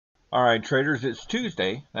Alright traders, it's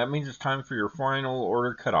Tuesday. That means it's time for your final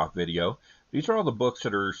order cutoff video. These are all the books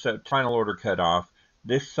that are set final order cutoff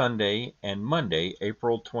this Sunday and Monday,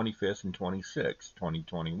 April 25th and 26th,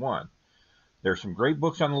 2021. There's some great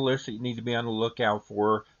books on the list that you need to be on the lookout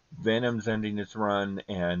for. Venom's ending its run,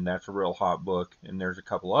 and that's a real hot book, and there's a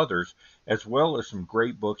couple others, as well as some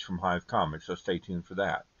great books from Hive Comics, so stay tuned for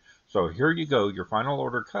that. So here you go, your final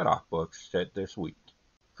order cutoff books set this week.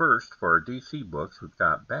 First, for our DC books, we've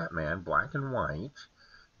got Batman Black and White.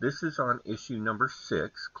 This is on issue number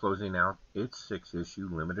 6, closing out its 6-issue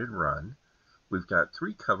limited run. We've got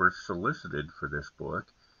 3 covers solicited for this book,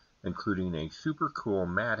 including a super cool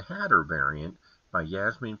Mad Hatter variant by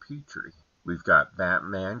Yasmin Petrie. We've got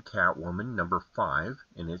Batman Catwoman number 5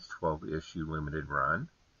 in its 12-issue limited run.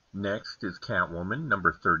 Next is Catwoman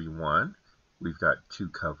number 31. We've got 2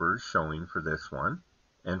 covers showing for this one.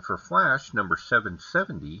 And for Flash number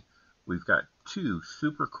 770, we've got 2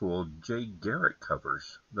 super cool Jay Garrick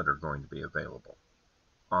covers that are going to be available.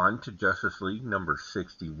 On to Justice League number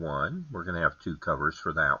 61. We're going to have 2 covers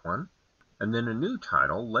for that one. And then a new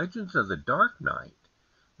title, Legends of the Dark Knight.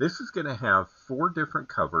 This is going to have 4 different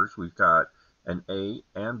covers. We've got an A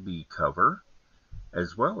and B cover,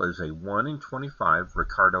 as well as a 1 in 25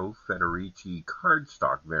 Riccardo Federici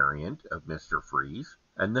cardstock variant of Mr. Freeze,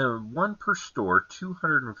 and then 1 per store,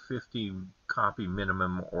 250 copy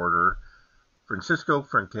minimum order Francisco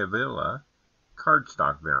Francavilla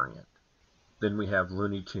cardstock variant. Then we have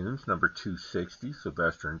Looney Tunes number 260,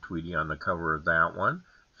 Sylvester and Tweety on the cover of that one.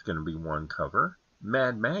 It's going to be 1 cover.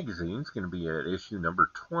 Mad Magazine is going to be at issue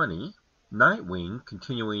number 20. Nightwing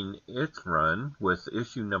continuing its run with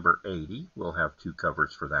issue number 80. We'll have 2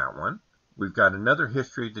 covers for that one. We've got another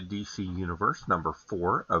History of the DC Universe, number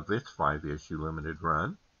 4 of its 5-issue limited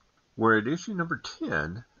run. We're at issue number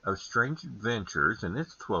 10 of Strange Adventures in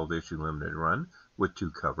its 12-issue limited run with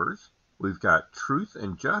 2 covers. We've got Truth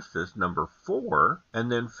and Justice, number 4. And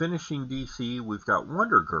then finishing DC, we've got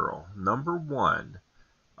Wonder Girl, number 1.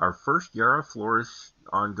 Our first Yara Flores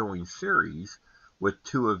ongoing series with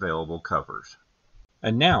 2 available covers.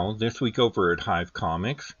 And now, this week over at Hive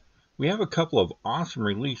Comics, we have a couple of awesome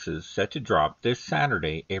releases set to drop this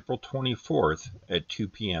Saturday, April 24th at 2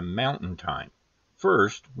 p.m. Mountain Time.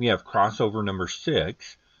 First, we have Crossover number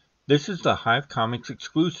 6. This is the Hive Comics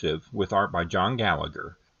exclusive with art by John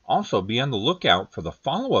Gallagher. Also, be on the lookout for the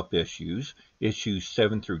follow-up issues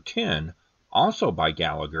 7 through 10, also by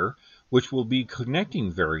Gallagher, which will be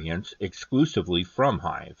connecting variants exclusively from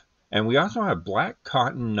Hive. And we also have Black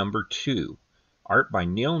Cotton number 2, art by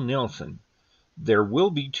Neil Nilsson. There will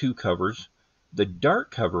be 2 covers. The dark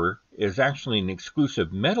cover is actually an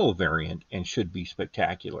exclusive metal variant and should be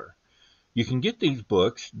spectacular. You can get these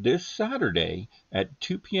books this Saturday at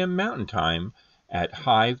 2 p.m. Mountain Time at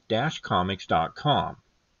hive-comics.com.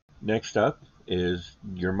 Next up is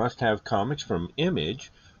your must-have comics from Image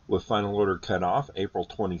with final order cutoff April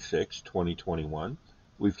 26, 2021.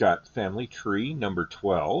 We've got Family Tree number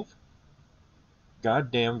 12.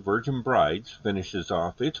 Goddamn Virgin Brides finishes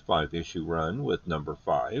off its 5-issue run with number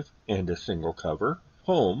 5 and a single cover.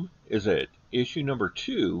 Home is at issue number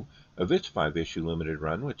 2 of its 5-issue limited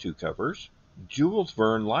run with 2 covers. Jules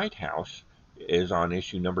Verne Lighthouse is on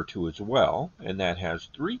issue number 2 as well, and that has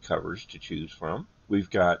 3 covers to choose from.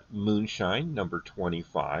 We've got Moonshine number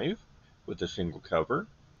 25 with a single cover.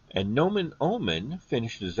 And Nomen Omen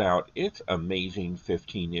finishes out its amazing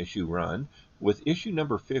 15-issue run with issue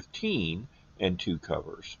number 15 and 2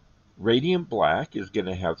 covers. Radiant Black is going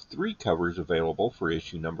to have 3 covers available for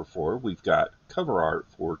issue number 4. We've got cover art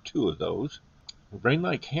for 2 of those. Rain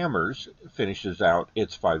Like Hammers finishes out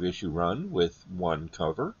its 5-issue run with 1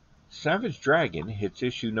 cover. Savage Dragon hits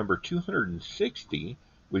issue number 260.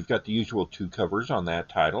 We've got the usual 2 covers on that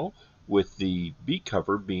title, with the B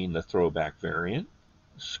cover being the throwback variant.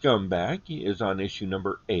 Scumbag is on issue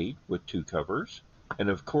number 8 with 2 covers.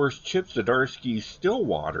 And of course, Chip Zdarsky's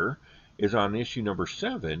Stillwater is on issue number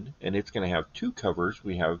 7, and it's going to have 2 covers.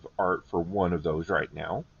 We have art for 1 of those right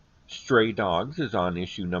now. Stray Dogs is on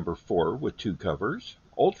issue number 4 with 2 covers.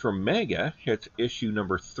 Ultra Mega hits issue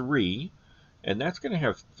number 3, and that's going to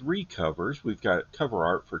have 3 covers. We've got cover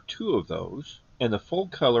art for 2 of those. And the full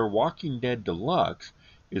color Walking Dead Deluxe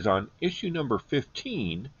is on issue number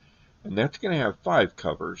 15, and that's going to have 5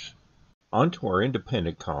 covers. On to our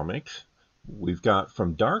independent comics. We've got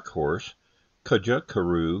from Dark Horse, Kaja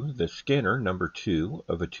Karu the Skinner number 2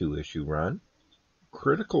 of a 2-issue run.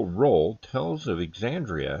 Critical Role Tales of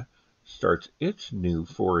Exandria starts its new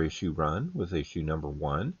 4-issue run with issue number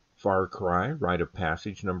 1. Far Cry Rite of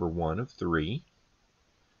Passage number 1 of 3.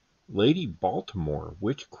 Lady Baltimore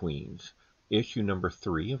Witch Queens issue number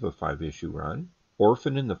 3 of a 5-issue run.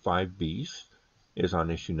 Orphan and the Five Beasts is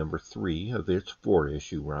on issue number 3 of its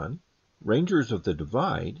 4-issue run. Rangers of the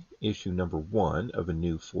Divide, issue number 1 of a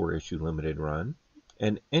new 4-issue limited run.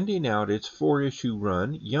 And ending out its 4-issue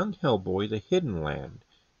run, Young Hellboy: The Hidden Land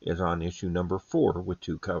is on issue number 4 with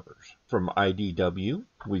 2 covers. From IDW,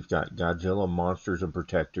 we've got Godzilla Monsters and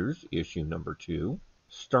Protectors, issue number 2.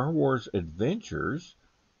 Star Wars Adventures,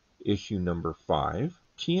 issue number 5.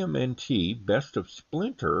 TMNT Best of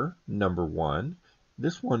Splinter, number 1.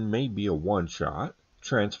 This one may be a one-shot.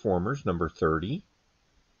 Transformers, number 30.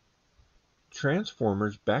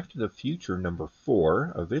 Transformers Back to the Future, number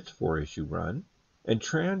 4 of its 4-issue run. And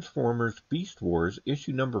Transformers Beast Wars,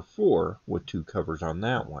 issue number 4, with 2 covers on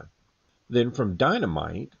that one. Then from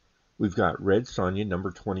Dynamite, we've got Red Sonja, number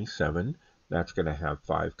 27. That's going to have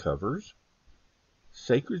 5 covers.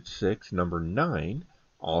 Sacred 6, number 9,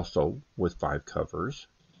 also with 5 covers.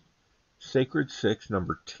 Sacred 6,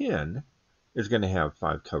 number 10, is going to have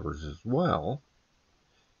 5 covers as well.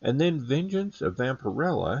 And then Vengeance of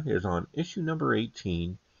Vampirella is on issue number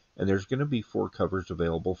 18, and there's going to be 4 covers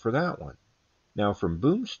available for that one. Now from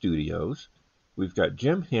Boom Studios, we've got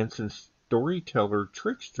Jim Henson's Storyteller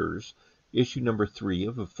Tricksters, issue number 3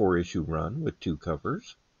 of a 4-issue run with 2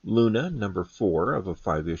 covers. Luna, number 4 of a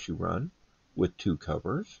 5-issue run with 2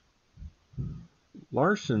 covers.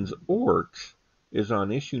 Larson's Orcs is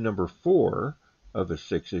on issue number 4 of a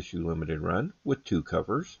 6-issue limited run with 2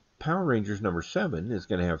 covers. Power Rangers number 7 is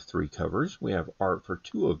going to have 3 covers. We have art for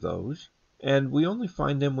 2 of those. And We Only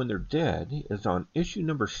Find Them When They're Dead is on issue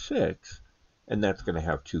number 6, and that's going to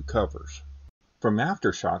have 2 covers. From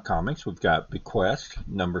Aftershock Comics, we've got Bequest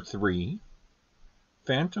number 3,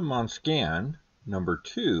 Phantom on Scan number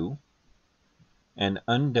 2, and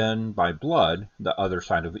Undone by Blood, The Other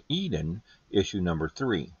Side of Eden, issue number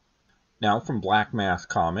 3. Now from Black Mask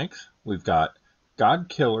Comics, we've got God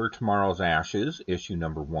Killer Tomorrow's Ashes, issue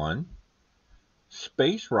number 1.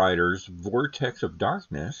 Space Riders Vortex of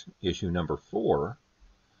Darkness, issue number 4.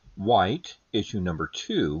 White, issue number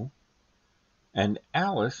 2. And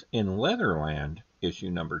Alice in Leatherland,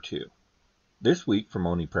 issue number 2. This week from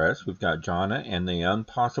Oni Press, we've got Jonna and the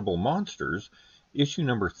Impossible Monsters, issue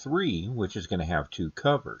number 3, which is going to have 2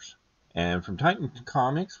 covers. And from Titan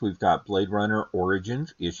Comics, we've got Blade Runner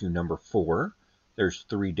Origins, issue number 4. There's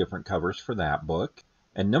 3 different covers for that book.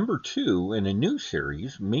 And number 2 in a new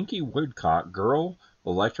series, Minky Woodcock, Girl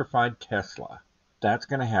Electrified Tesla. That's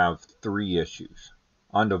going to have 3 issues.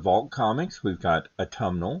 On to Vault Comics, we've got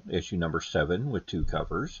Autumnal, issue number 7, with 2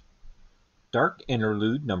 covers. Dark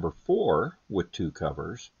Interlude number 4, with 2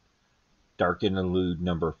 covers. Dark Interlude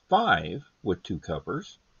number 5, with 2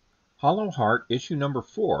 covers. Hollow Heart, issue number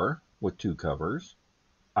 4, with 2 covers.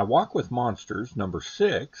 I Walk with Monsters, number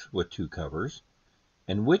 6, with 2 covers.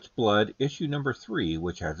 And Witch Blood, issue number 3,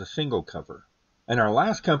 which has a single cover. And our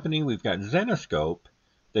last company, we've got Zenoscope.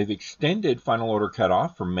 They've extended Final Order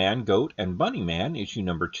Cutoff for Man, Goat, and Bunny Man, issue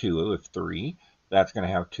number 2 of 3. That's going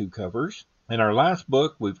to have 2 covers. In our last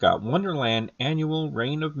book, we've got Wonderland Annual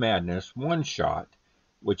Reign of Madness one-shot,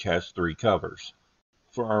 which has 3 covers.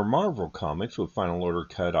 For our Marvel Comics with Final Order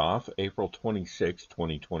Cutoff, April 26,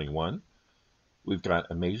 2021, we've got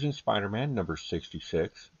Amazing Spider-Man number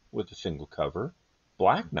 66 with a single cover.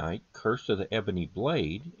 Black Knight, Curse of the Ebony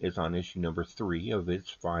Blade is on issue number 3 of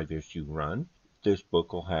its 5-issue run. This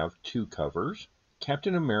book will have 2 covers.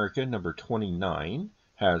 Captain America number 29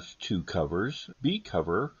 has 2 covers. B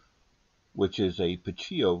cover, which is a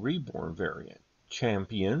Pachio Reborn variant.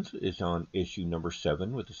 Champions is on issue number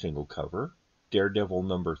 7 with a single cover. Daredevil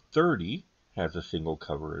number 30 has a single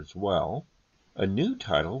cover as well. A new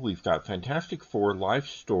title, we've got Fantastic Four Life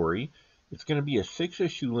Story. It's going to be a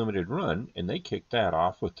 6-issue limited run, and they kicked that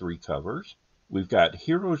off with 3 covers. We've got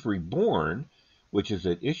Heroes Reborn, which is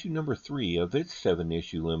at issue number 3 of its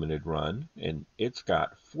 7-issue limited run, and it's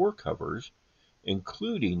got 4 covers,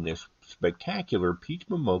 including this spectacular Peach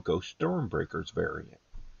Momoko Stormbreakers variant.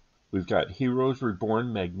 We've got Heroes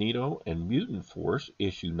Reborn Magneto and Mutant Force,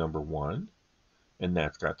 issue number 1, and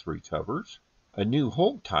that's got 3 covers. A new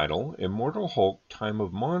Hulk title, Immortal Hulk Time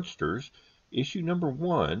of Monsters, issue number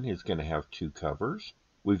 1 is going to have 2 covers.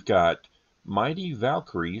 We've got Mighty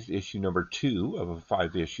Valkyries, issue number 2 of a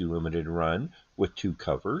 5-issue limited run with 2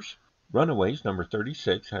 covers. Runaways number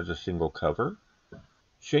 36 has a single cover.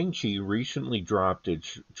 Shang-Chi recently dropped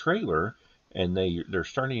its trailer, and they're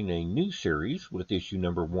starting a new series with issue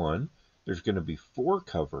number 1. There's going to be 4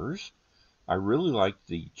 covers. I really like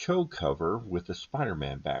the Cho cover with the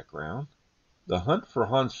Spider-Man background. The Hunt for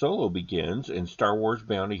Han Solo begins in Star Wars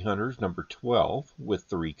Bounty Hunters number 12 with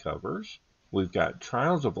 3 covers. We've got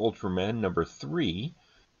Trials of Ultraman number 3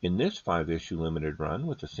 in this 5-issue limited run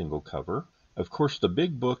with a single cover. Of course, the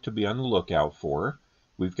big book to be on the lookout for,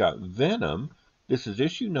 we've got Venom. This is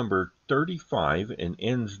issue number 35 and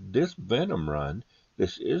ends this Venom run.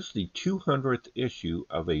 This is the 200th issue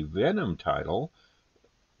of a Venom title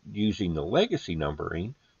using the legacy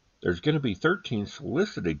numbering. There's going to be 13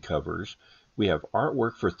 solicited covers. We have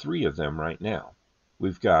artwork for 3 of them right now.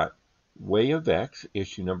 We've got Way of X,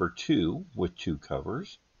 issue number 2, with 2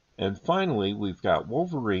 covers. And finally, we've got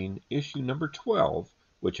Wolverine, issue number 12,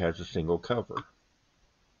 which has a single cover.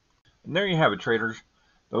 And there you have it, traders.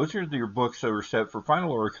 Those are your books that are set for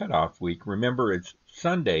Final Order Cutoff Week. Remember, it's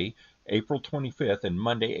Sunday, April 25th, and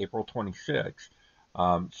Monday, April 26th.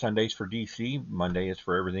 Sunday's for DC, Monday is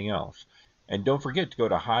for everything else. And don't forget to go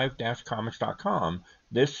to hive-comics.com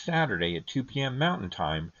this Saturday at 2 p.m. Mountain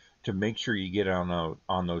Time to make sure you get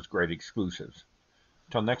on those great exclusives.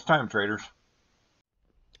 Until next time, traders.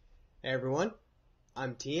 Hey everyone,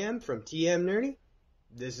 I'm TM from TM Nerdy.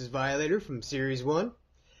 This is Violator from Series 1.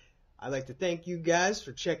 I'd like to thank you guys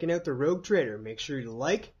for checking out The Rogue Trader. Make sure you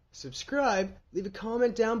like, subscribe, leave a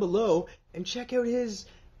comment down below, and check out his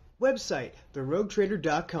website,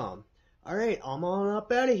 theroguetrader.com. Alright, I'm on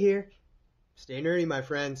up out of here. Stay nerdy, my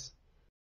friends.